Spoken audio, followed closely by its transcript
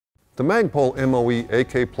The Magpul MOE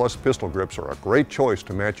AK Plus pistol grips are a great choice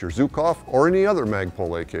to match your Zhukov or any other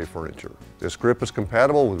Magpul AK furniture. This grip is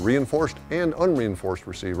compatible with reinforced and unreinforced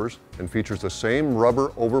receivers and features the same rubber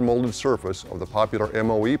overmolded surface of the popular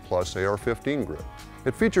MOE Plus AR-15 grip.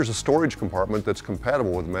 It features a storage compartment that's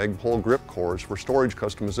compatible with Magpul grip cores for storage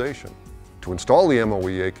customization. To install the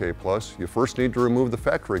MOE AK Plus, you first need to remove the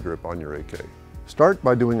factory grip on your AK. Start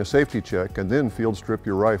by doing a safety check and then field strip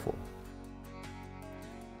your rifle.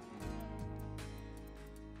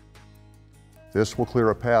 This will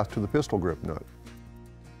clear a path to the pistol grip nut.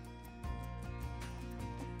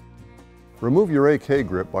 Remove your AK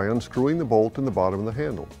grip by unscrewing the bolt in the bottom of the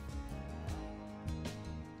handle.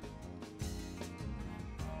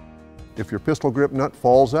 If your pistol grip nut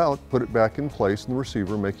falls out, put it back in place in the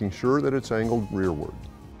receiver, making sure that it's angled rearward.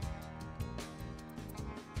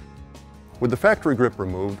 With the factory grip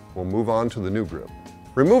removed, we'll move on to the new grip.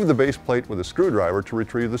 Remove the base plate with a screwdriver to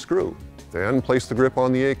retrieve the screw. Then place the grip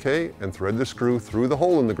on the AK and thread the screw through the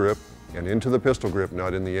hole in the grip and into the pistol grip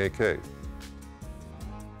nut in the AK.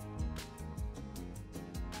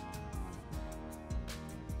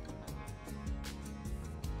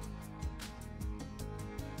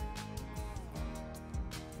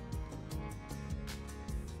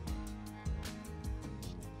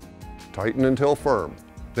 Tighten until firm.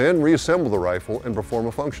 Then reassemble the rifle and perform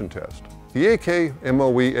a function test. The AK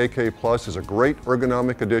MOE AK Plus is a great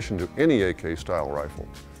ergonomic addition to any AK style rifle.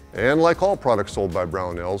 And like all products sold by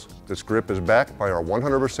Brownells, this grip is backed by our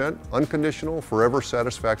 100% unconditional forever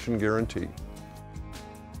satisfaction guarantee.